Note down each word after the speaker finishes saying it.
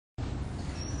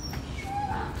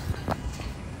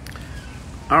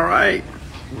All right.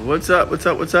 What's up? What's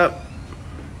up? What's up?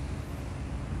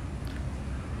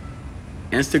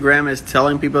 Instagram is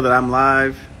telling people that I'm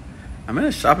live. I'm in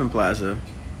a shopping plaza.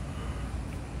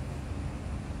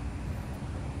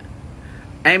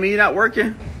 Amy, you not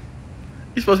working?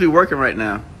 You're supposed to be working right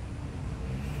now.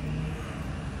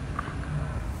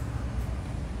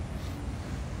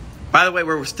 By the way,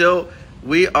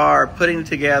 we are putting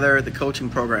together the coaching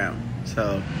program.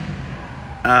 So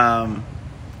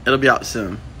it'll be out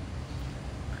soon.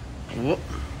 Who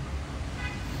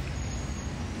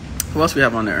else we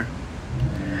have on there?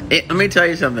 Let me tell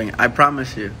you something. I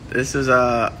promise you, this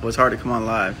was hard to come on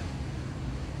live.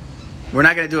 We're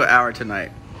not gonna do an hour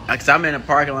tonight because I'm in a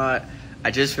parking lot. I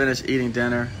just finished eating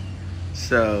dinner,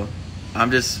 so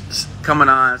I'm just coming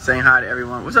on, saying hi to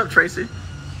everyone. What's up, Tracy?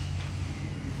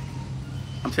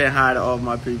 I'm saying hi to all of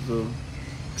my people,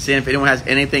 seeing if anyone has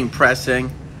anything pressing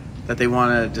that they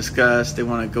want to discuss, they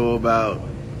want to go about.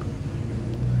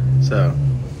 So,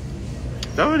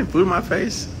 do I have any food in my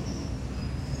face?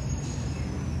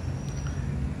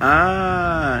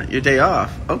 Your day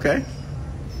off. Okay.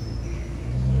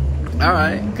 All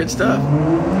right. Good stuff.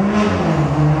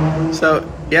 So,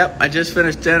 yep, I just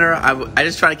finished dinner. I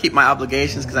just try to keep my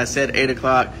obligations because I said 8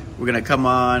 o'clock we're going to come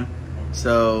on.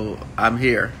 So, I'm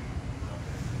here.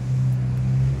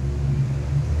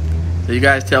 So, you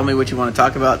guys tell me what you want to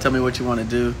talk about. Tell me what you want to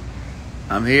do.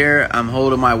 I'm here. I'm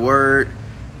holding my word.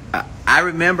 I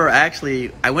remember,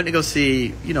 actually, I went to go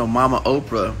see, Mama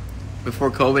Oprah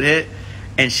before COVID hit.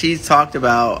 And she talked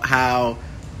about how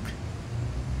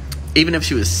even if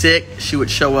she was sick, she would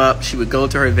show up. She would go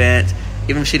to her event,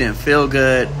 even if she didn't feel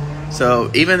good. So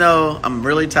even though I'm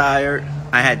really tired,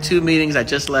 I had 2 meetings. I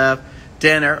just left.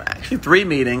 Dinner, actually 3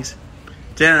 meetings.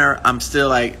 Dinner, I'm still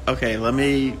like, okay,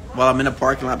 while I'm in the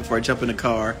parking lot before I jump in the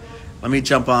car, let me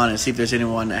jump on and see if there's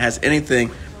anyone that has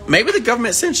anything. Maybe the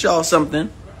government sent y'all something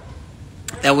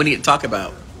that we need to talk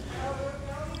about.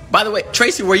 By the way,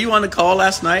 Tracy, were you on the call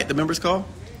last night, the members call?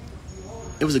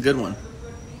 It was a good one.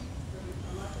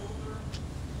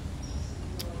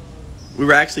 We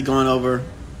were actually going over...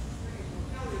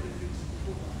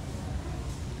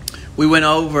 We went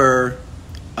over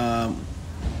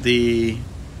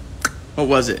what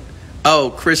was it?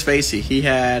 Oh, Chris Facey. He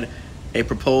had a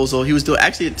proposal. He was doing,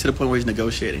 actually to the point where he's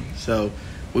negotiating. So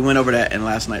we went over that in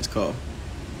last night's call.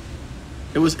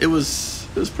 It was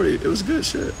good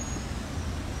shit.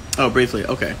 Oh, briefly.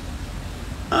 Okay.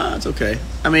 It's okay.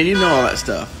 I mean, you know all that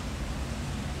stuff.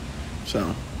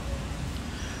 So,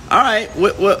 all right.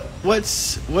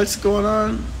 What's going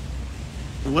on?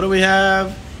 What do we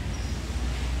have?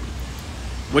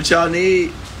 What y'all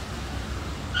need?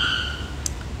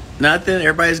 Nothing.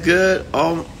 Everybody's good.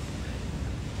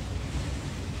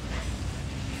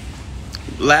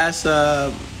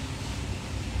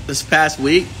 This past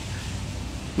week,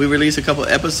 we released a couple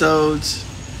episodes.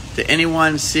 Did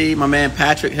anyone see my man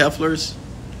Patrick Heffler's?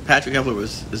 Patrick Heffler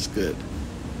is good.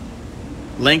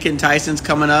 Lincoln Tyson's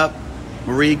coming up.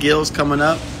 Marie Gill's coming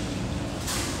up.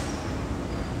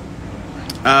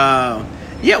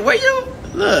 Yeah, where you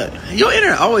look? Your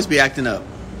internet always be acting up.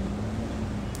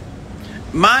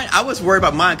 Mine, I was worried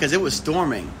about mine because it was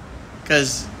storming.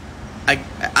 Because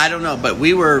I don't know, but I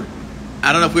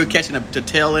don't know if we were catching the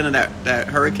tail end of that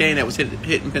hurricane that was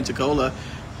hitting Pensacola,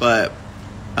 but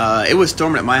it was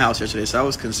storming at my house yesterday, so I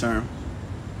was concerned.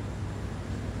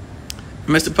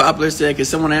 Mr. Popular said, "Can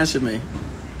someone answer me?"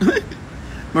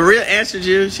 Maria answered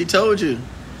you. She told you.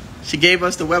 She gave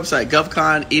us the website,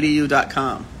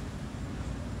 govconedu.com.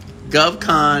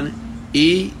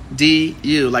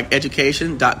 GovConedu, like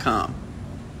education.com.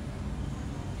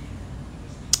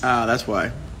 That's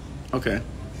why. Okay.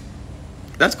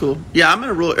 That's cool. Yeah, I'm in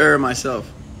a rural area myself.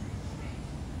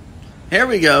 Here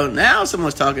we go. Now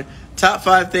someone's talking. Top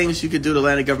 5 things you could do to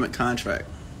land a government contract.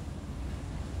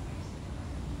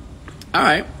 All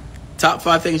right. Top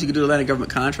 5 things you could do to land a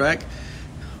government contract.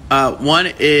 1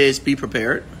 is be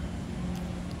prepared.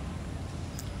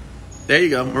 There you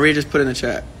go. Maria just put in the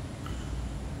chat.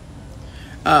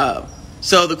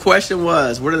 So the question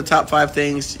was, what are the top 5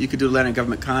 things you could do to land a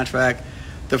government contract?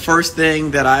 The first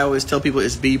thing that I always tell people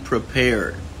is be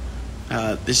prepared.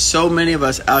 There's so many of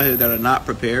us out here that are not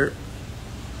prepared.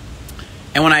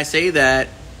 And when I say that,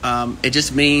 it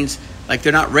just means like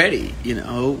they're not ready.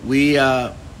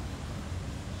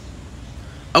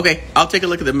 Okay, I'll take a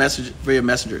look at the message via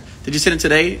Messenger. Did you send it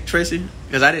today, Tracy?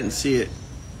 Because I didn't see it.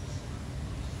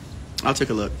 I'll take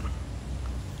a look.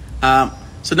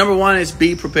 So number 1 is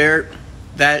be prepared.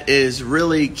 That is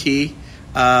really key.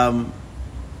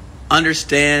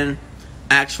 Understand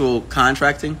actual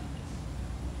contracting.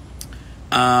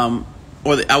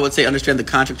 I would say understand the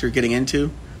contract you're getting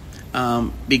into,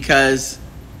 because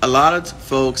a lot of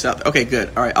folks out there, okay, good.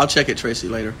 All right, I'll check it, Tracy,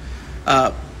 later.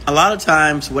 A lot of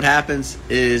times what happens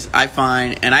is I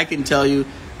find, and I can tell you,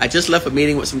 I just left a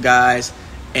meeting with some guys,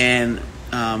 and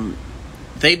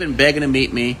they've been begging to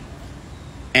meet me,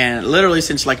 and literally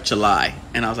since like July.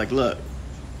 And I was like, look,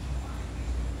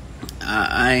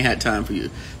 I ain't had time for you.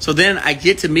 So then I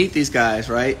get to meet these guys,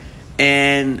 right?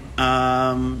 And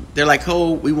they're like,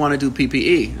 oh, we want to do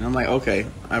PPE. And I'm like, okay,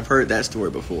 I've heard that story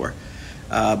before.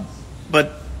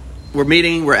 But we're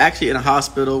meeting, we're actually in a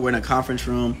hospital, we're in a conference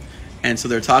room. And so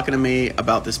they're talking to me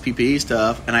about this PPE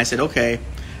stuff. And I said, okay,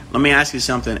 let me ask you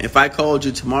something. If I called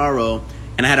you tomorrow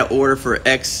and I had an order for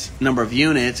X number of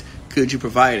units, could you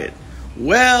provide it?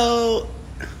 Well,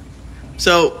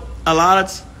 so a lot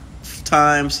of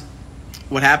times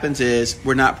what happens is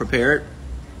we're not prepared.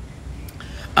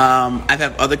 I've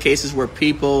had other cases where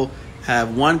people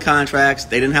have won contracts.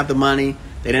 They didn't have the money.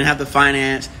 They didn't have the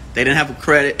finance. They didn't have the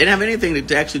credit. They didn't have anything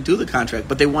to actually do the contract,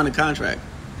 but they won the contract.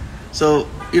 So,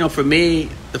 for me,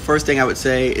 the first thing I would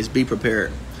say is be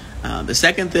prepared. The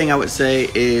second thing I would say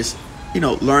is,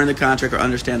 learn the contract or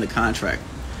understand the contract.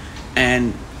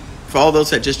 And for all those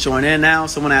that just join in now,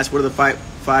 someone asked, what are the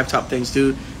five top things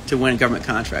to win government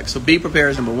contracts? So be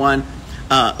prepared is number one.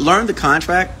 Learn the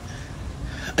contract.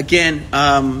 Again,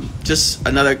 just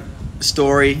another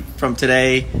story from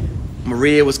today.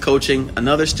 Maria was coaching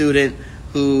another student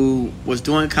who was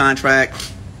doing a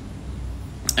contract,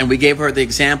 and we gave her the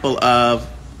example of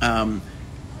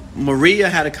Maria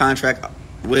had a contract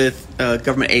with a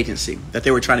government agency that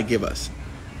they were trying to give us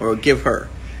or give her.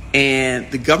 And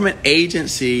the government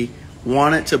agency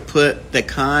wanted to put the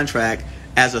contract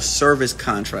as a service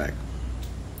contract.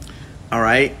 All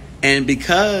right. And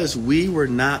because we were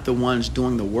not the ones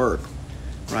doing the work,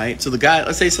 right? So the guy,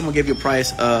 let's say someone gave you a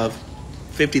price of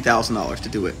 $50,000 to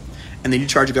do it, and then you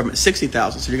charge the government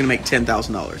 $60,000, so you're going to make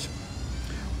 $10,000.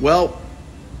 Well,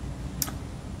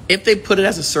 if they put it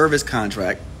as a service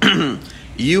contract,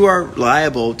 you are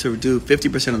liable to do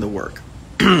 50% of the work.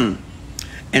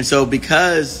 And so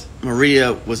because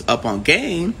Maria was up on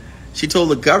game, she told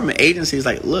the government agencies,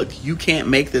 like, look, you can't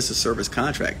make this a service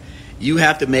contract. You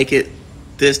have to make it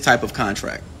this type of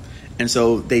contract. And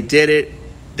so they did it.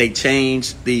 They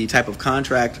changed the type of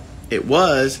contract it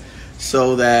was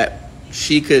so that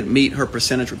she could meet her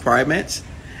percentage requirements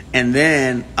and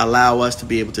then allow us to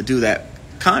be able to do that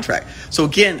contract. So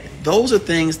again, those are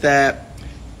things that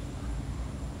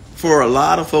for a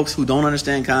lot of folks who don't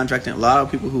understand contracting, a lot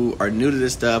of people who are new to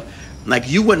this stuff, like,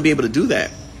 you wouldn't be able to do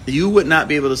that. You would not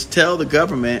be able to tell the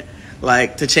government,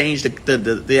 like, to change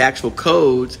the actual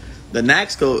codes, the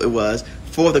NACS code it was,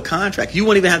 for the contract. You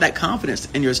wouldn't even have that confidence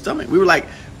in your stomach. We were like,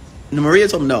 Maria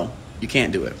told them, no, you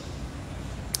can't do it.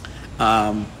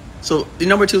 So the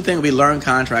number two thing would be learn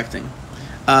contracting.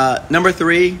 Number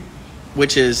three,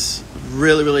 which is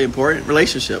really, really important,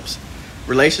 relationships.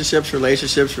 Relationships.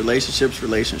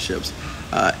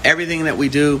 Everything that we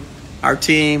do, our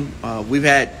team, we've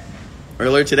had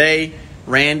earlier today,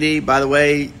 Randy, by the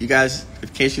way, you guys, in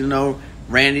case you don't know,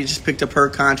 Randy just picked up her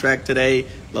contract today.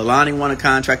 Lalani won a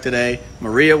contract today.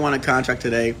 Maria won a contract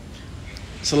today.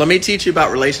 So let me teach you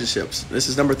about relationships. This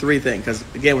is number three thing, because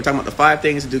again, we're talking about the five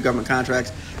things to do government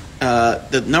contracts.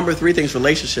 The number three thing is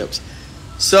relationships.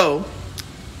 So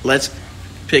let's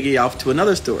piggy off to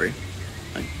another story.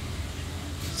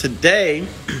 Today,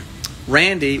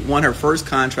 Randy won her first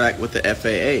contract with the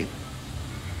FAA.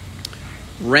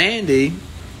 Randy,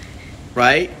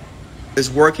 right,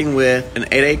 is working with an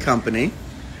 8A company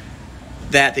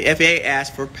that the FAA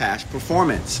asked for past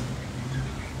performance.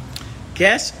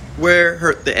 Guess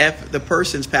where the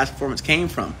person's past performance came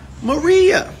from?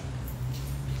 Maria.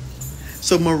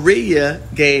 So Maria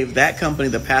gave that company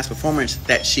the past performance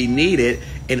that she needed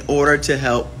in order to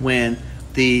help win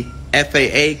the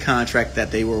FAA contract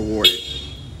that they were awarded.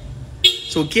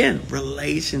 So again,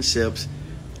 relationships.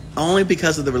 Only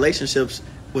because of the relationships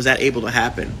was that able to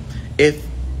happen. If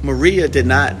Maria did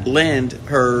not lend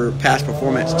her past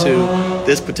performance to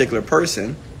this particular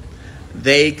person,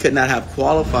 they could not have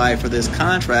qualified for this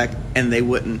contract, and they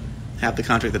wouldn't have the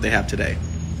contract that they have today.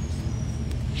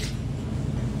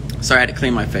 Sorry, I had to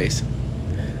clean my face.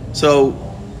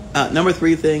 So number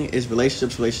three thing is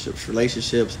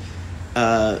relationships.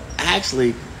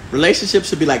 Actually, relationships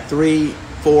should be like 3,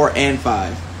 4, and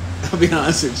 5. I'll be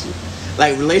honest with you.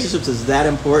 Like, relationships is that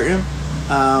important.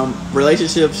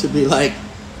 Relationships should be like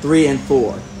 3 and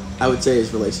 4, I would say,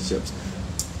 is relationships.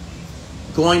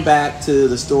 Going back to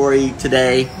the story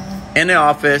today in the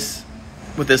office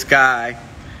with this guy,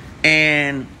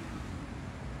 and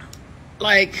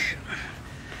like,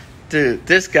 Dude,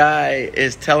 this guy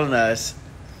is telling us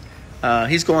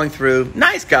he's going through,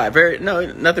 nice guy,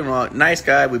 nothing wrong, nice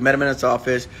guy. We met him in his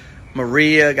office.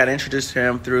 Maria got introduced to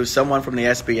him through someone from the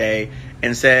SBA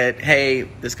and said, hey,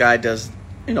 this guy does,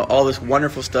 all this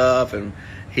wonderful stuff, and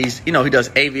he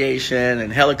does aviation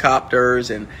and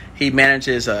helicopters, and he's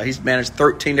managed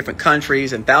 13 different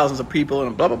countries and thousands of people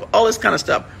and blah, blah, blah, all this kind of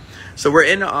stuff. So we're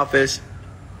in the office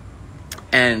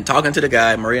and talking to the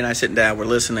guy. Maria and I sitting down, we're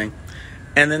listening.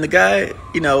 And then the guy,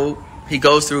 he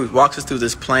walks us through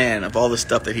this plan of all the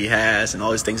stuff that he has and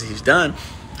all these things that he's done.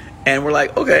 And we're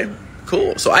like, okay,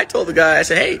 cool. So I told the guy, I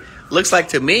said, hey, looks like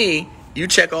to me, you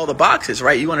check all the boxes,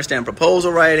 right? You understand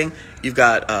proposal writing. You've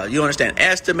got, you understand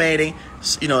estimating.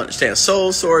 You understand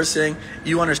soul sourcing.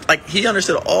 He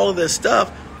understood all of this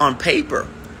stuff on paper.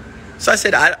 So I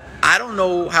said, I don't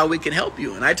know how we can help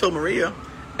you. And I told Maria,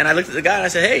 and I looked at the guy and I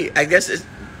said, hey, I guess there's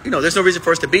no reason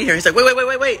for us to be here. He's like,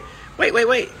 wait.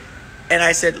 And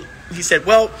he said,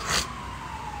 well,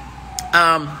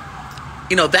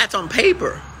 that's on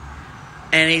paper.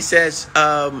 And he says,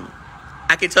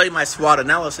 I can tell you my SWOT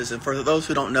analysis. And for those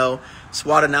who don't know,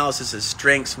 SWOT analysis is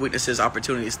strengths, weaknesses,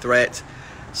 opportunities, threats.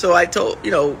 So I told,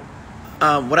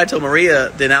 what I told Maria,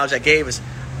 the analogy I gave is,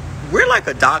 we're like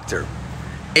a doctor.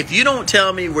 If you don't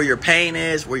tell me where your pain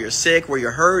is, where you're sick, where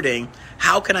you're hurting,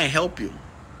 how can I help you?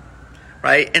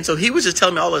 Right? And so he was just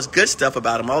telling me all this good stuff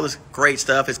about him, all this great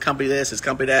stuff, his company this, his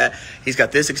company that. He's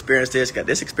got this experience this, got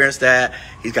this experience that.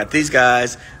 He's got these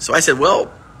guys. So I said,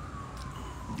 well,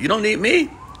 you don't need me.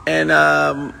 And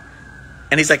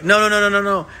he's like,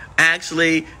 no.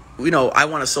 Actually, I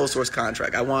want a sole source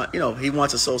contract. He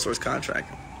wants a sole source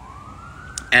contract.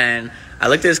 And I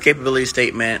looked at his capability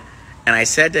statement and I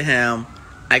said to him,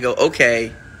 I go, okay,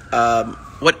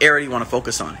 what area do you want to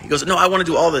focus on? He goes, no, I want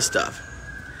to do all this stuff.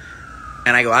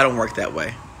 And I go, I don't work that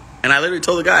way. And I literally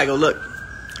told the guy, I go, look,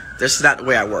 this is not the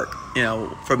way I work.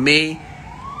 For me,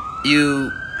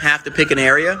 you have to pick an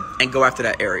area and go after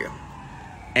that area.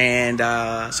 And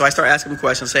so I start asking him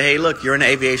questions. Say, hey, look, you're in the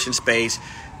aviation space.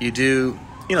 You do,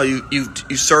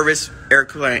 you service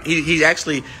airplane. He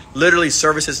actually literally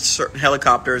services certain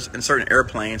helicopters and certain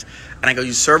airplanes. And I go,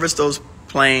 you service those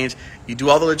planes. You do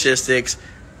all the logistics.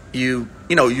 You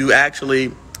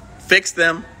actually fix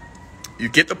them. You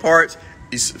get the parts.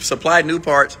 You supply new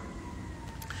parts.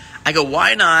 I go,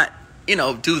 why not,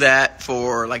 do that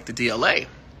for like the DLA?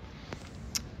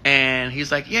 And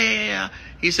he's like, yeah.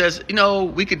 He says,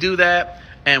 we could do that.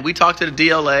 And we talked to the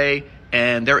DLA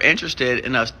and they're interested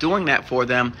in us doing that for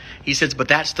them. He says, but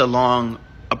that's the long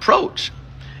approach.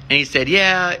 And he said,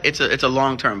 yeah, it's a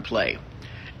long-term play.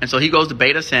 And so he goes to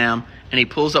Beta Sam and he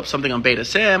pulls up something on Beta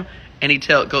Sam and he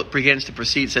begins to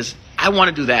proceed, says, I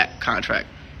want to do that contract.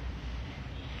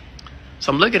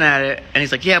 So I'm looking at it and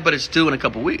he's like, yeah, but it's due in a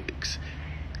couple weeks.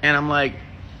 And I'm like,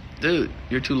 dude,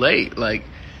 you're too late.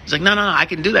 He's like, no, I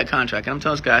can do that contract. And I'm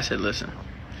telling this guy, I said, listen,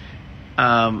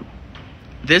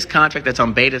 this contract that's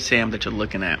on Beta Sam that you're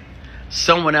looking at,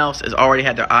 someone else has already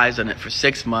had their eyes on it for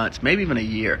 6 months, maybe even a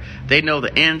year. They know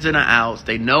the ins and the outs.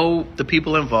 They know the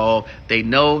people involved. They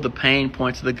know the pain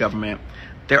points of the government.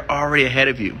 They're already ahead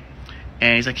of you.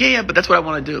 And he's like, yeah, but that's what I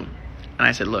want to do. And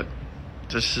I said, look,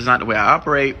 this is not the way I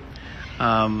operate.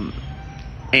 And,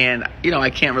 I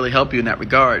can't really help you in that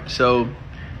regard. So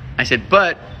I said,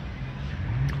 but,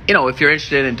 if you're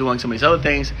interested in doing some of these other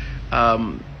things,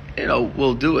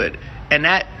 we'll do it. And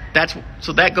that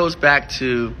goes back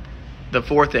to the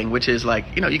fourth thing, which is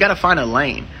you got to find a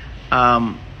lane.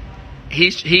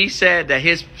 He said that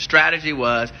his strategy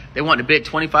was they want to bid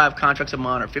 25 contracts a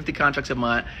month or 50 contracts a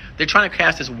month. They're trying to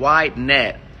cast this wide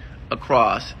net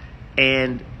across,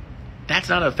 and that's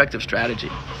not an effective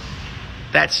strategy.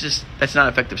 That's not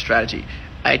an effective strategy.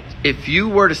 If you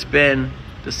were to spend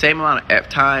the same amount of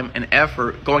time and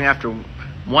effort going after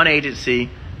one agency,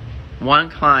 one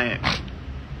client,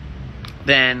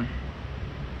 then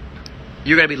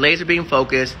you're going to be laser beam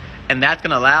focused, and that's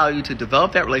going to allow you to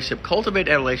develop that relationship, cultivate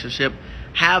that relationship,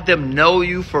 have them know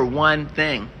you for one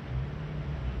thing.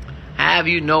 Have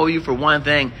you know you for one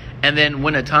thing, and then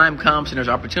when the time comes and there's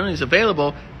opportunities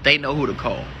available, they know who to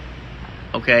call.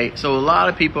 Okay, so a lot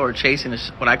of people are chasing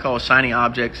what I call shiny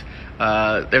objects.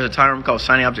 There's a term called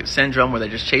shiny object syndrome where they're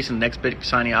just chasing the next big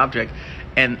shiny object,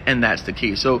 and that's the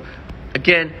key. So,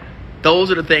 again,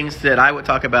 those are the things that I would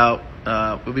talk about.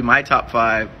 Would be my top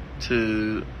 5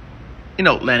 to,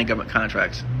 landing government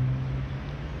contracts.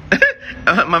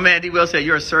 My man D. Will said,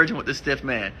 "You're a surgeon with the stiff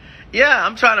man." Yeah,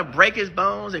 I'm trying to break his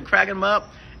bones and crack him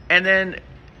up, and then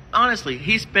honestly,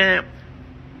 he spent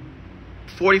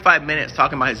 45 minutes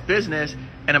talking about his business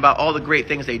and about all the great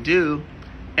things they do.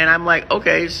 And I'm like,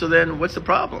 okay, so then what's the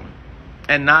problem?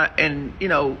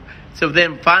 So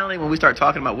then finally when we start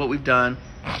talking about what we've done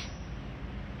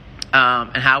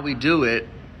and how we do it,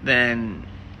 then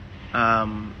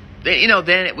then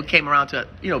it came around to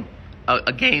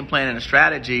a game plan and a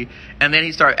strategy, and then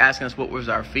he started asking us what was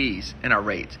our fees and our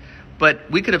rates.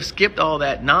 But we could have skipped all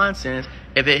that nonsense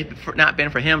if it had not been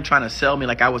for him trying to sell me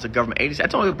like I was a government agency. I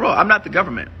told him, bro, I'm not the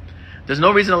government. There's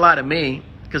no reason to lie to me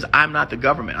because I'm not the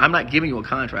government. I'm not giving you a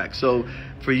contract. So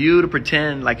for you to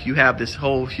pretend like you have this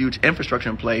whole huge infrastructure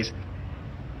in place,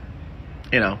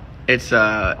 it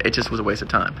just was a waste of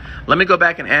time. Let me go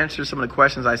back and answer some of the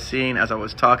questions I seen as I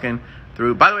was talking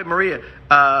through. By the way, Maria,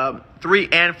 3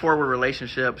 and 4 were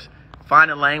relationships.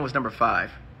 Find a lane was number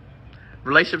 5.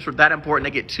 Relationships were that important.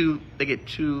 They get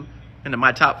two into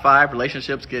my top 5.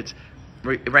 Relationships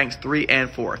ranks 3 and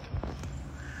 4th.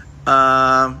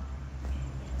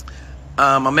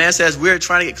 My man says we're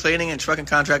trying to get cleaning and trucking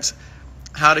contracts.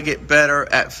 How to get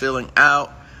better at filling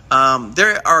out.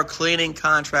 There are cleaning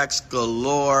contracts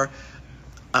galore.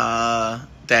 There's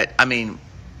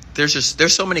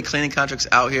so many cleaning contracts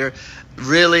out here.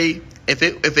 Really,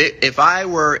 if I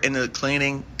were in the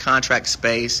cleaning contract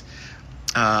space,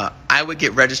 I would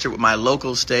get registered with my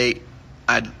local state,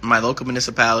 my local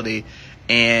municipality,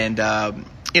 and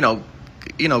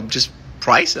just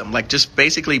price them, like just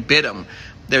basically bid them.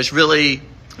 There's really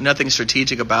nothing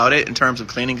strategic about it in terms of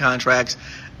cleaning contracts.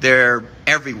 They're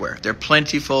everywhere. They're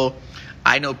plentiful.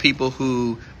 I know people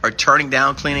who are turning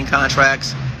down cleaning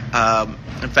contracts.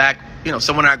 In fact,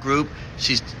 someone in our group,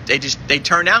 they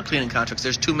turn down cleaning contracts.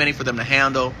 There's too many for them to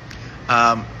handle.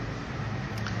 I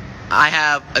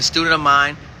have a student of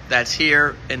mine that's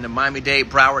here in the Miami-Dade,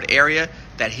 Broward area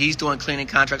that he's doing cleaning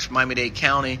contracts for Miami-Dade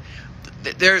County.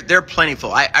 They're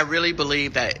plentiful. I really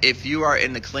believe that if you are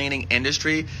in the cleaning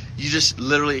industry, you just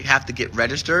literally have to get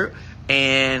registered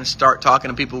and start talking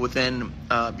to people within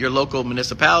your local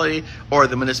municipality or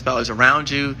the municipalities around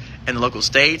you and the local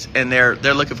states, and they're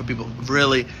looking for people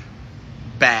really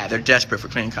bad. They're desperate for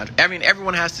cleaning contracts. I mean,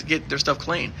 everyone has to get their stuff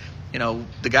clean.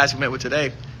 The guys we met with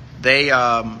today, they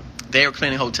are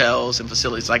cleaning hotels and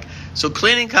facilities. So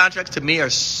cleaning contracts to me are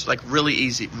really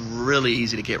easy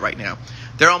to get right now.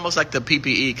 They're almost like the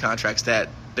PPE contracts that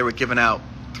they were giving out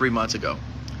 3 months ago.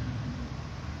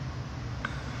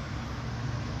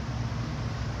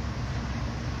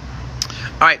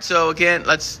 All right, so again,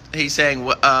 he's saying,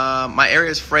 my area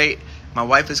is freight. My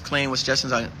wife is clean with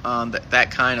suggestions on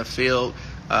that kind of field.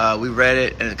 We read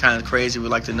it, and it's kind of crazy. We'd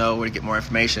like to know where to get more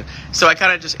information. So I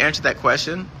kind of just answered that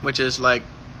question, which is hey,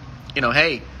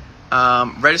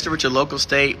 register with your local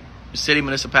state, city,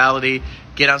 municipality,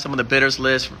 get on some of the bidders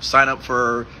list, sign up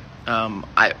for,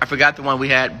 I forgot the one we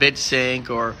had, Bid Sync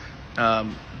or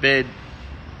Bid,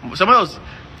 some of those.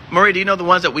 Marie, do you know the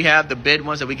ones that we have, the bid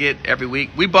ones that we get every week?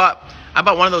 I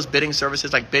bought one of those bidding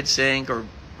services like Bid Sync or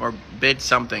Bid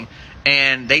something,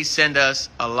 and they send us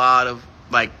a lot of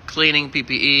cleaning,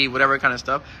 PPE, whatever kind of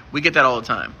stuff. We get that all the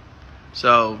time.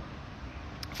 So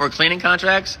for cleaning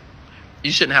contracts,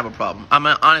 you shouldn't have a problem.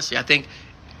 Honestly, I think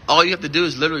all you have to do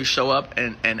is literally show up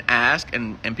and ask,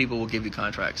 and people will give you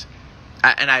contracts.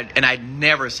 I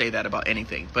never say that about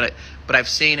anything, but I've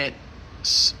seen it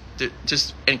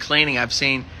just in cleaning. I've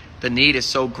seen the need is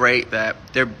so great that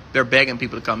they're begging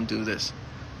people to come do this.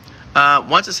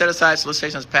 Once a set-aside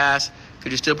solicitation is passed,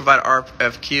 could you still provide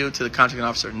RFQ to the contracting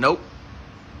officer? Nope.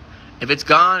 If it's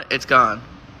gone, it's gone.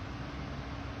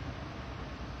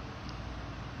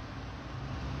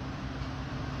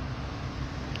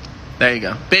 There you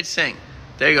go. Bid Sync.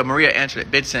 There you go. Maria answered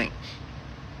it. Bid Sync.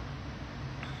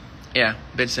 Yeah,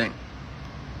 Bid Sync.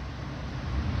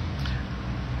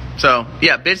 So,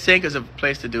 yeah, Bid Sync is a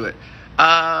place to do it.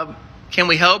 Can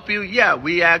we help you? Yeah,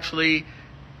 we actually,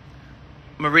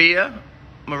 Maria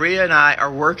and I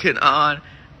are working on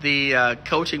the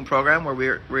coaching program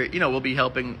where we'll be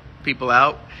helping people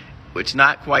out, which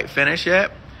not quite finished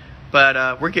yet,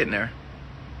 but we're getting there.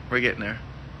 We're getting there.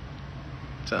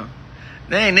 So,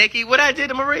 dang, Nikki, what I did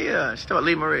to Maria? She told me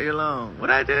leave Maria alone. What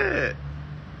I did?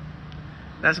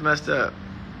 That's messed up.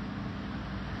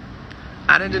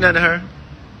 I didn't do nothing to her.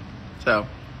 So,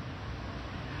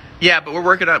 yeah, but we're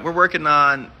working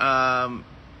on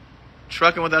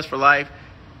Trucking With Us for Life.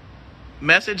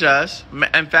 Message us.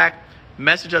 In fact,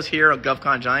 message us here on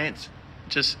GovCon Giants.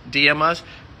 Just DM us,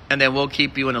 and then we'll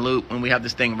keep you in the loop when we have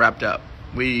this thing wrapped up.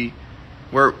 We're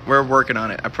working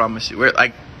on it. I promise you. We're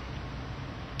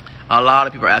a lot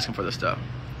of people are asking for this stuff.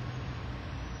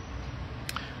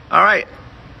 All right.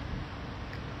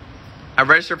 I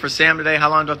registered for SAM today. How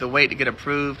long do I have to wait to get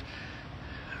approved?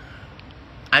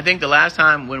 I think the last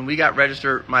time when we got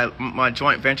registered, my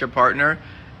joint venture partner,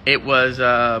 it was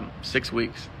 6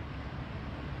 weeks.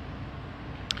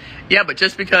 Yeah, but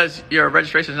just because your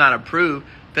registration is not approved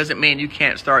doesn't mean you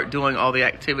can't start doing all the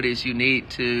activities you need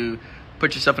to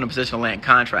put yourself in a position to land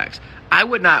contracts. I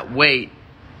would not wait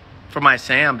for my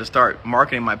SAM to start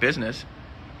marketing my business.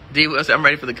 D, I'm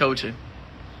ready for the coaching.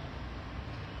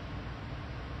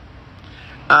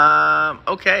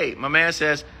 Okay, my man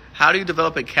says, how do you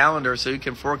develop a calendar so you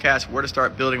can forecast where to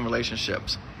start building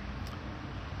relationships?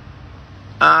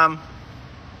 I'm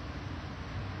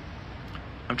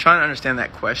trying to understand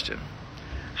that question.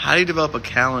 How do you develop a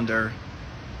calendar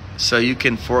so you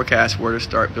can forecast where to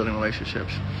start building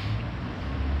relationships?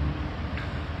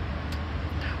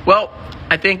 Well,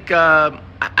 I think, I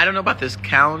don't know about this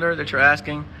calendar that you're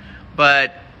asking,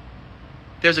 but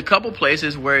there's a couple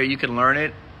places where you can learn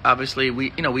it. Obviously,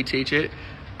 we teach it.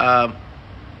 I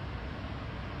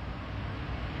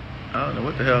don't know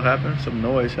what the hell happened. Some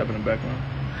noise happened in the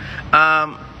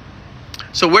background.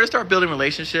 So where to start building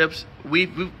relationships?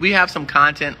 We have some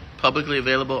content publicly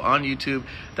available on YouTube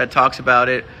that talks about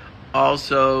it.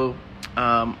 Also,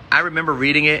 I remember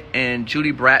reading it in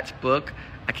Judy Bratt's book.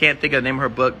 I can't think of the name of her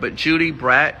book, but Judy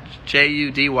Bratt,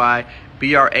 JUDYBRADT.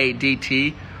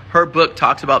 Her book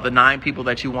talks about the 9 people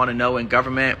that you want to know in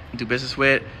government, do business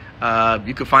with.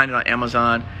 You can find it on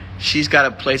Amazon. She's got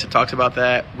a place that talks about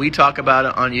that. We talk about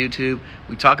it on YouTube.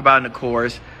 We talk about it in the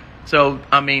course. So,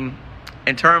 I mean,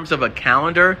 in terms of a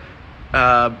calendar,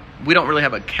 we don't really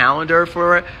have a calendar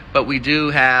for it, but we do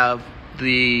have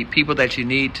the people that you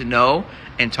need to know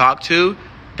and talk to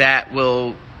that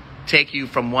will take you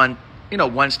from one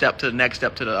step to the next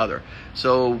step to the other.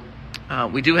 So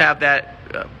we do have that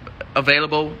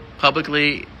available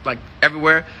publicly, like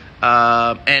everywhere.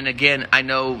 And again, I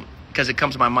know because it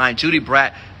comes to my mind, Judy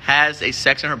Bratt has a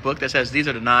section in her book that says these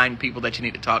are the 9 people that you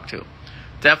need to talk to.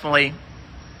 Definitely.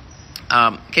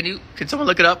 Can someone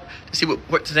look it up to see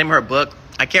what's the name of her book?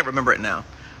 I can't remember it now,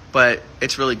 but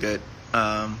it's really good.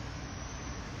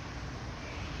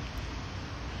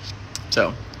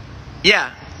 So,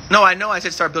 yeah. No, I know I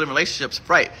said start building relationships.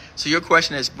 Right. So your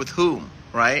question is with whom,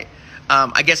 right?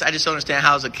 I guess I just don't understand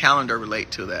how does a calendar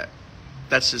relate to that.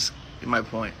 That's just my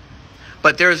point.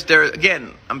 But there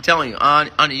again, I'm telling you, on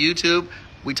YouTube,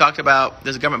 we talked about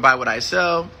there's a government buy what I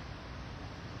sell.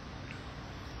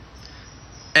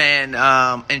 And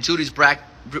Judy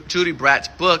Bratt's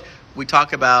book, we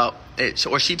talk about it,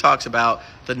 or she talks about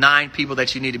the 9 people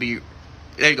that you need to be.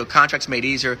 There you go. Contracts made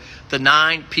easier. The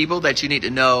 9 people that you need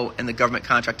to know in the government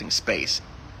contracting space.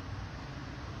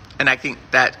 And I think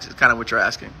that's kind of what you're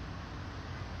asking.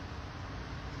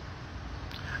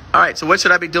 All right. So what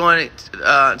should I be doing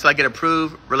until I get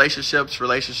approved? Relationships.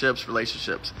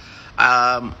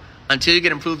 Until you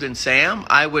get improved in SAM,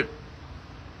 I would.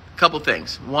 Couple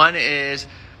things. One is,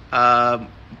 going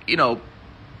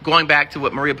back to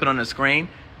what Maria put on the screen,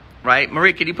 right?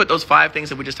 Maria, can you put those 5 things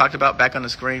that we just talked about back on the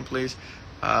screen, please?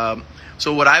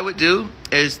 So what I would do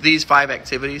is these 5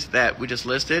 activities that we just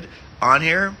listed on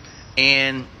here,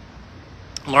 and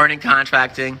learning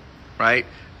contracting, right?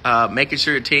 Making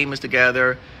sure your team is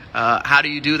together. How do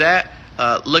you do that?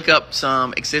 Look up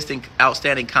some existing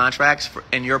outstanding contracts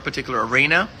in your particular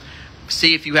arena.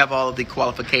 See if you have all of the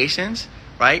qualifications.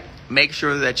 Right? Make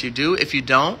sure that you do. If you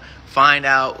don't, find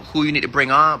out who you need to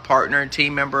bring on, partner,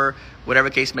 team member,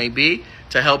 whatever case may be,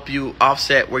 to help you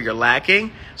offset where you're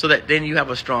lacking so that then you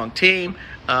have a strong team.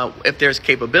 If there's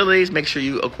capabilities, make sure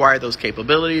you acquire those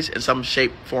capabilities in some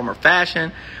shape, form, or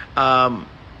fashion. And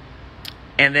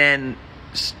then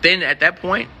at that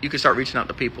point, you can start reaching out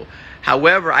to people.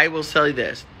 However, I will tell you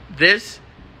this,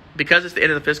 because it's the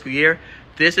end of the fiscal year,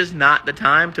 this is not the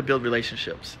time to build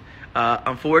relationships.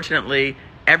 Unfortunately,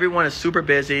 everyone is super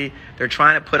busy. They're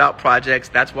trying to put out projects.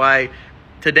 That's why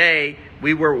today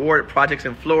we were awarded projects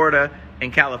in Florida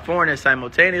and California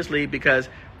simultaneously because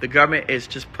the government is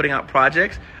just putting out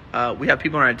projects. We have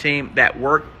people on our team that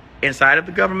work inside of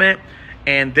the government,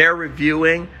 and they're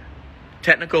reviewing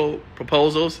technical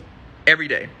proposals every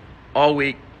day, all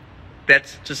week.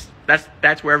 That's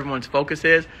where everyone's focus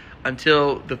is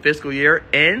until the fiscal year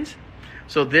ends.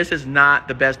 So this is not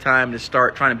the best time to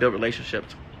start trying to build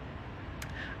relationships.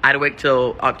 I'd wait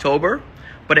till October,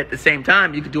 but at the same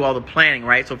time, you could do all the planning,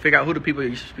 right? So figure out who the people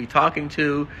you should be talking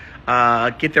to,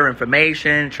 get their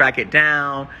information, track it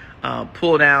down,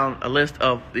 pull down a list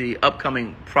of the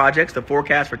upcoming projects, the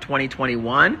forecast for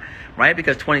 2021, right?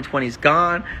 Because 2020 is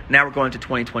gone. Now we're going to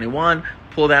 2021.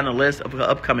 Pull down a list of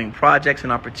upcoming projects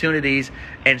and opportunities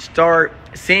and start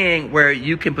seeing where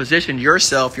you can position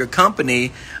yourself, your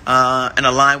company, and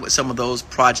align with some of those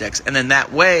projects. And then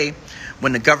that way,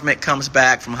 when the government comes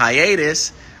back from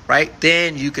hiatus, right,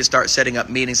 then you can start setting up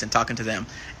meetings and talking to them.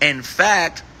 In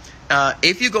fact,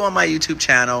 if you go on my YouTube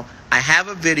channel, I have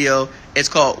a video. It's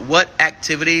called "What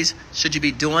Activities Should You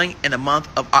Be Doing in the Month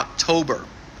of October?"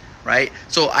 Right?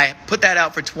 So I put that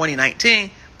out for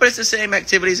 2019, but it's the same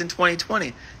activities in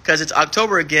 2020 because it's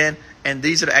October again, and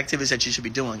these are the activities that you should be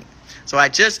doing. So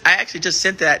I actually just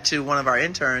sent that to one of our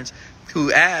interns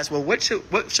who asked, well, what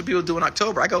should people do in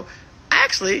October? I go,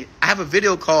 actually, I have a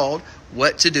video called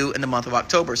 "What to Do in the Month of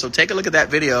October." So take a look at that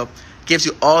video. It gives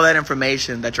you all that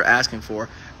information that you're asking for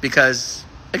because,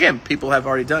 again, people have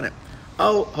already done it.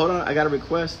 Oh, hold on. I got a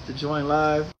request to join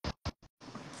live.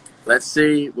 Let's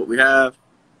see what we have.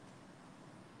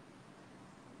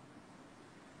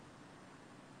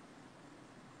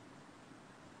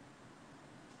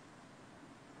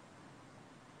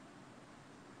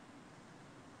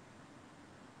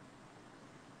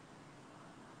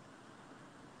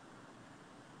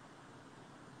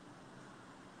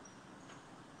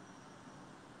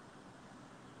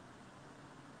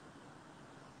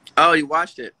 Oh, you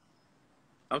watched it.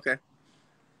 Okay.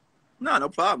 No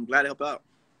problem. Glad to help out.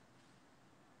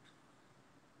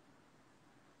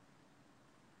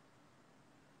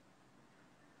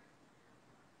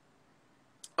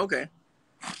 Okay.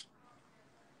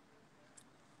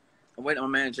 I'm waiting on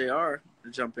my man JR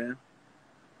to jump in.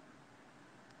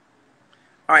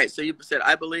 All right, so you said,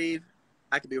 I believe,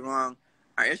 I could be wrong.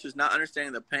 Our issue is not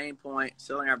understanding the pain point,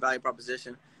 selling our value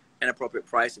proposition, and appropriate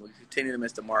pricing. We continue to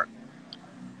miss the mark.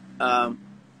 No,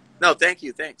 thank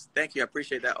you. Thanks. Thank you. I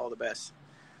appreciate that. All the best.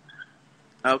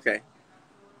 Okay.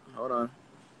 Hold on.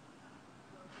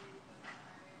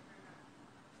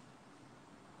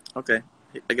 Okay.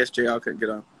 I guess JR couldn't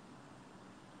get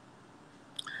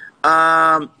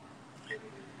on.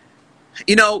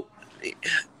 You know,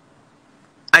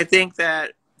 I think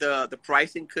that the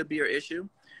pricing could be your issue.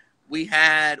 We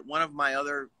had one of my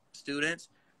other students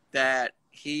that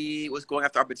he was going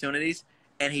after opportunities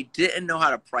and he didn't know how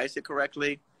to price it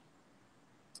correctly.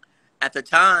 At the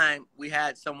time, we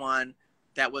had someone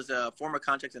that was a former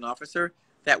contracting officer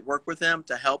that worked with him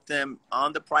to help them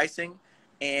on the pricing,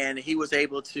 and he was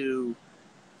able to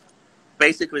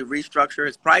basically restructure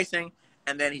his pricing,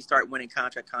 and then he started winning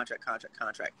contract.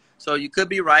 So you could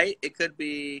be right. It could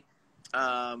be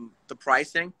the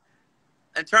pricing.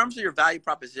 In terms of your value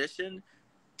proposition,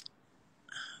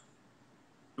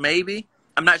 maybe.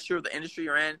 I'm not sure of the industry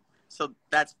you're in, so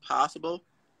that's possible.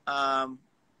 Hold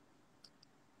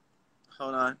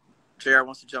on. JR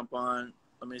wants to jump on.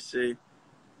 Let me see.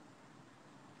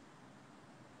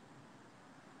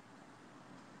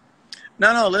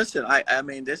 No, listen. I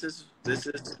mean, this is.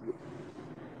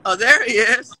 Oh, there he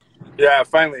is. Yeah,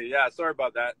 finally. Yeah, sorry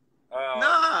about that.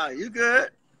 Nah, you good.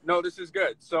 No, this is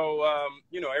good. So,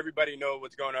 everybody know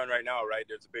what's going on right now, right?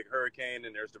 There's a big hurricane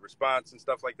and there's the response and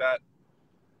stuff like that.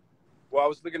 Well, I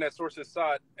was looking at sources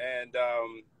sought, and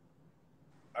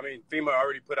FEMA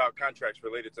already put out contracts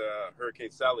related to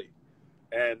Hurricane Sally,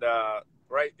 and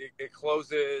it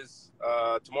closes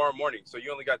tomorrow morning. So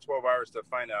you only got 12 hours to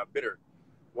find a bidder.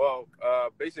 Well,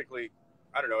 basically,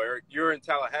 I don't know, Eric. You're in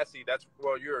Tallahassee.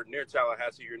 You're near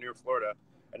Tallahassee. You're near Florida,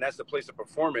 and that's the place of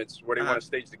performance where they want to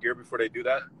stage the gear before they do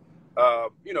that.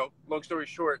 Long story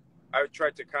short, I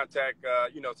tried to contact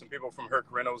some people from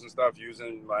Herc Rentals and stuff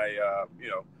using my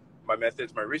my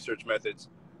methods, my research methods.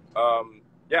 I'm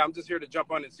just here to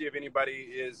jump on and see if anybody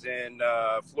is in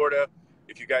Florida.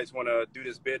 If you guys want to do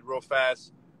this bid real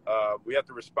fast, we have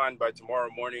to respond by tomorrow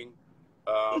morning.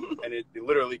 And it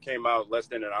literally came out less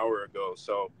than an hour ago.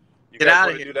 So you guys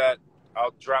want to do that,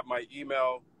 I'll drop my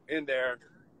email in there.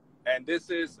 And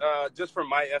this is just from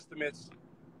my estimates.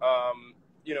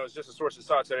 It's just a source of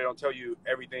thought, so they don't tell you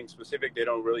everything specific. They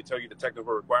don't really tell you the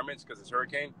technical requirements because it's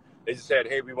hurricane. They just said,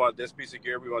 hey, we want this piece of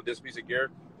gear. We want this piece of gear.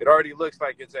 It already looks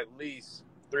like it's at least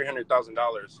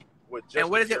 $300,000 with just. And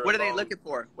what is it? What are they looking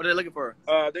for? What are they looking for?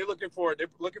 They're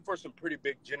looking for some pretty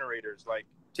big generators, like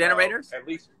generators. At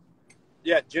least,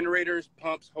 yeah, generators,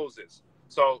 pumps, hoses.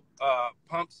 So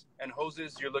pumps and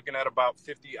hoses, you're looking at about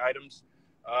 50 items.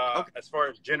 Okay. As far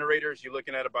as generators, you're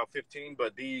looking at about 15.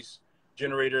 But these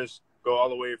generators go all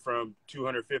the way from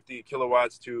 250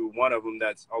 kilowatts to one of them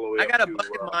that's all the way up to... I got a buddy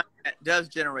of mine that does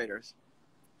generators.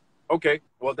 Okay.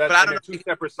 Well, that's two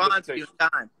separate solicitations.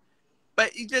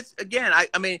 But you just, again,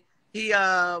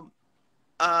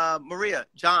 Maria,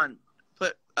 John,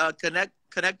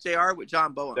 connect JR with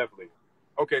John Bowen. Definitely.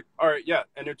 Okay. All right. Yeah.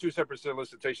 And they're two separate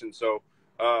solicitations. So,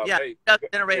 he does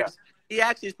generators. Yeah. He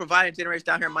actually is providing generators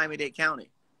down here in Miami-Dade County.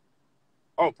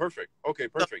 Oh, perfect. Okay.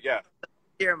 Perfect. Yeah.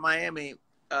 Here in Miami,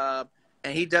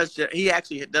 and he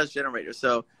actually does generators.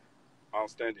 So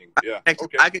outstanding. Yeah.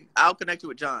 Okay. I'll connect you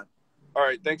with John. All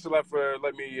right. Thanks a lot for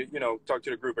letting me, talk to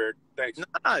the group, Eric. Thanks.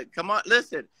 Come on.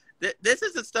 Listen, this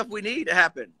is the stuff we need to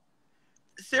happen.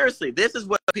 seriously, this is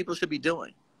what people should be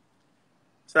doing.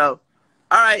 So,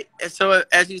 all right. And so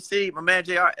as you see, my man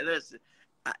JR, listen,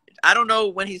 I don't know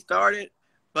when he started,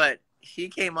 but he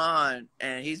came on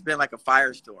and he's been like a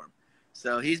firestorm.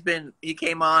 So he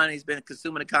came on, he's been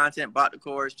consuming the content, bought the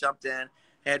course, jumped in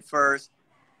head first,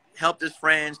 helped his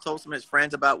friends, told some of his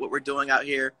friends about what we're doing out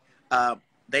here.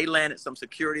 They landed some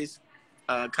securities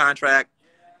contract.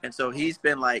 And so he's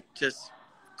been like just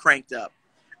cranked up.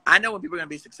 I know when people are going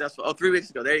to be successful. Oh, 3 weeks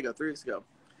ago. There you go. 3 weeks ago.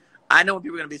 I know when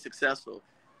people are going to be successful.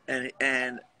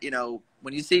 And you know,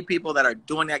 when you see people that are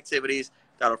doing activities,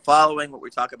 that are following what we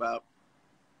talk about,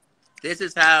 this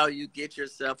is how you get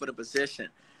yourself in a position.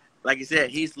 Like you said,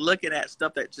 he's looking at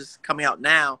stuff that's just coming out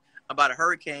now about a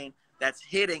hurricane that's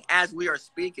hitting as we are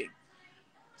speaking.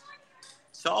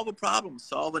 Solve a problem,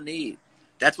 solve a need.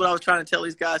 That's what I was trying to tell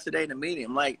these guys today in the meeting.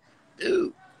 I'm like,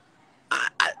 dude,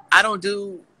 I don't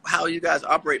do how you guys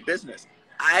operate business.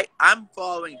 I'm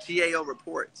following GAO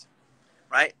reports,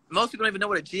 right? Most people don't even know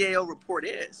what a GAO report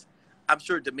is. I'm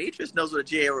sure Demetrius knows what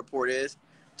a GAO report is.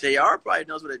 JR probably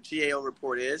knows what a GAO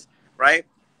report is, right?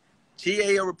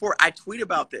 GAO report. I tweet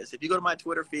about this. If you go to my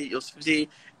Twitter feed, you'll see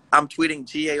I'm tweeting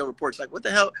GAO reports. Like, what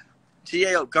the hell?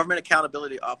 GAO, Government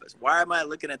Accountability Office. Why am I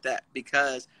looking at that?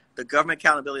 Because the Government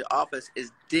Accountability Office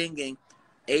is dinging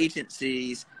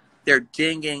agencies. They're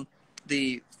dinging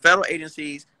the federal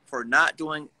agencies for not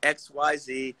doing X, Y,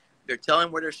 Z. They're telling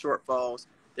them where there's shortfalls.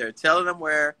 They're telling them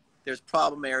where there's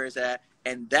problem areas at.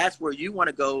 And that's where you want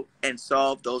to go and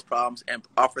solve those problems and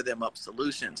offer them up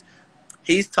solutions.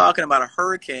 He's talking about a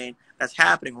hurricane that's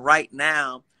happening right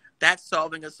now. That's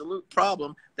solving a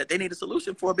problem that they need a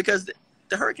solution for because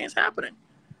the hurricane's happening.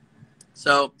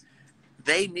 So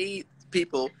they need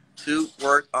people to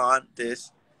work on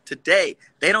this today.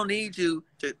 They don't need you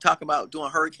to talk about doing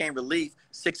hurricane relief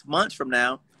 6 months from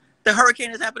now. The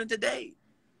hurricane is happening today.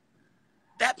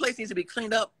 That place needs to be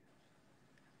cleaned up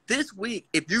this week.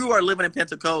 If you are living in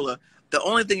Pensacola, the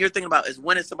only thing you're thinking about is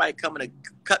when is somebody coming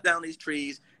to cut down these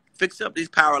trees, fix up these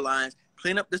power lines,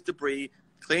 clean up this debris,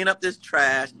 clean up this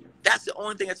trash. That's the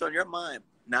only thing that's on your mind,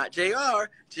 not JR.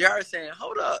 JR is saying,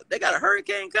 hold up, they got a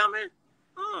hurricane coming?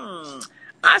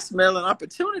 I smell an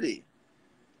opportunity.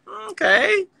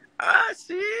 Okay, I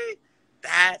see.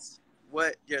 That's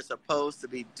what you're supposed to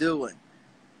be doing,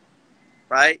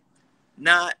 right?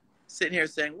 Not sitting here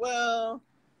saying, well,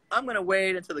 I'm going to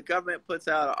wait until the government puts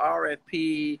out an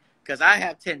RFP because I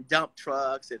have 10 dump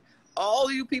trucks. And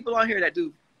all you people on here that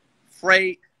do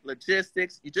freight,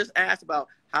 logistics, you just asked about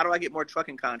how do I get more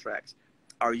trucking contracts.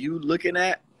 Are you looking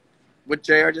at what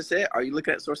JR just said? Are you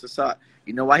looking at Source of SOT?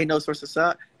 You know why he knows Source of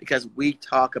SOT? Because we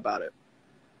talk about it.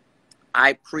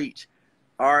 I preach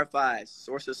RFIs,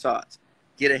 Source of SOTs.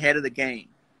 Get ahead of the game.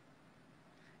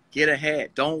 Get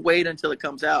ahead. Don't wait until it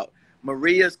comes out.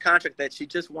 Maria's contract that she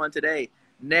just won today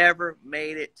never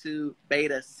made it to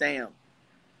Beta Sam.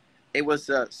 It was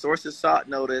a Source of SOT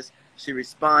notice. She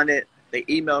responded. They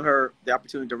emailed her the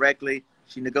opportunity directly.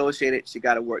 She negotiated. She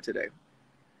got award today.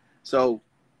 So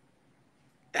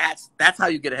that's how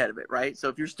you get ahead of it, right? So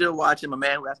if you're still watching, my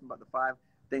man who asked me about the 5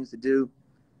 things to do,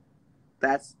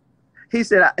 he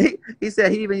said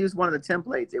he even used one of the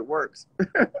templates. It works.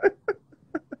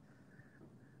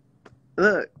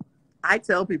 Look, I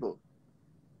tell people,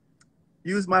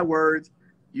 use my words,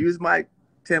 use my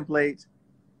templates,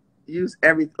 use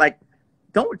everything. Like,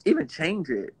 don't even change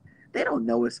it. They don't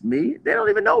know it's me. They don't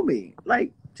even know me.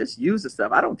 Like, just use the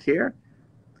stuff. I don't care.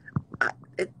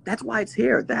 That's why it's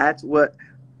here. That's what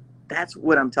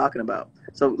I'm talking about.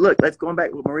 So look, let's go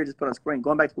back to what Maria just put on screen.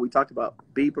 Going back to what we talked about.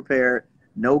 Be prepared.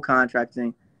 No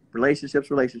contracting.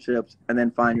 Relationships, and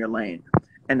then find your lane.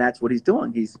 And that's what he's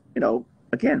doing. He's,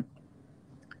 again,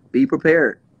 be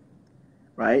prepared,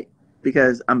 right?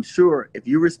 Because I'm sure if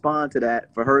you respond to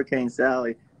that for Hurricane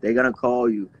Sally, they're going to call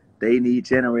you. They need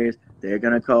generators. They're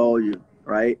going to call you,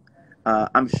 right?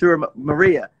 I'm sure,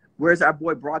 Maria, where's our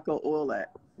boy Brocco Oil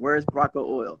at? Where's Brocco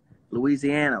Oil?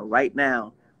 Louisiana, right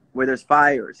now, where there's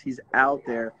fires. He's out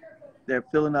there. They're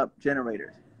filling up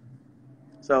generators.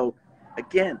 So,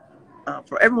 again,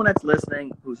 for everyone that's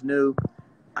listening who's new,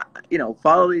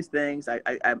 follow these things.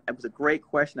 It was a great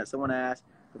question that someone asked,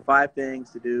 the 5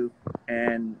 things to do.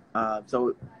 And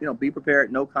so, be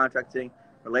prepared, no contracting,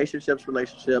 relationships,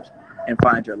 and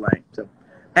find your lane. So,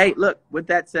 hey, look, with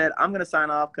that said, I'm going to sign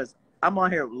off because I'm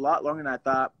on here a lot longer than I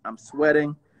thought. I'm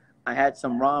sweating. I had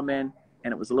some ramen,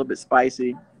 and it was a little bit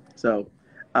spicy. So,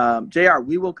 JR,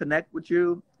 we will connect with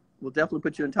you. We'll definitely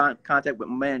put you in contact with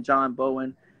my man, John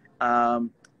Bowen.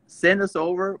 Send us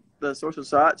over the Source of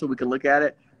SOT so we can look at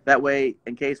it. That way,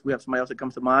 in case we have somebody else that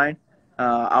comes to mind,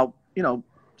 I'll,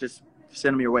 just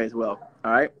send them your way as well.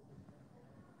 All right?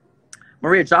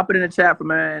 Maria, drop it in the chat for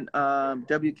man.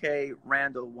 WK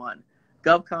Randall 1.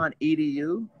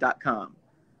 GovConEDU.com.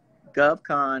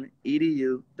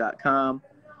 GovConEDU.com.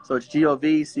 So it's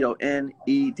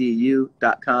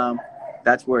GovConedu.com.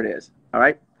 That's where it is. All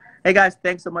right. Hey guys,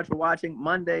 thanks so much for watching.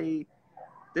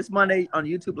 This Monday on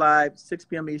YouTube Live, 6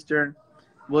 p.m. Eastern,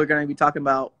 we're going to be talking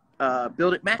about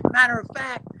building. Matter of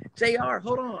fact, JR,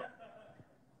 hold on.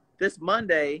 This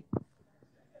Monday,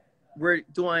 we're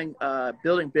doing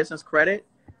building business credit,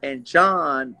 and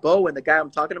John Bowen, the guy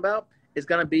I'm talking about, is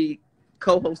going to be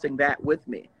co-hosting that with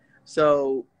me.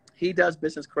 So he does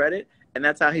business credit, and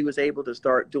that's how he was able to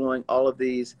start doing all of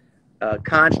these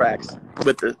contracts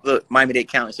with the Miami-Dade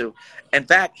County. So, in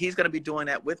fact, he's going to be doing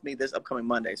that with me this upcoming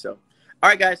Monday. So, all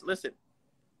right, guys, listen.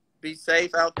 Be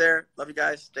safe out there. Love you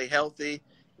guys. Stay healthy.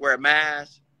 Wear a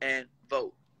mask and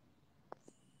vote.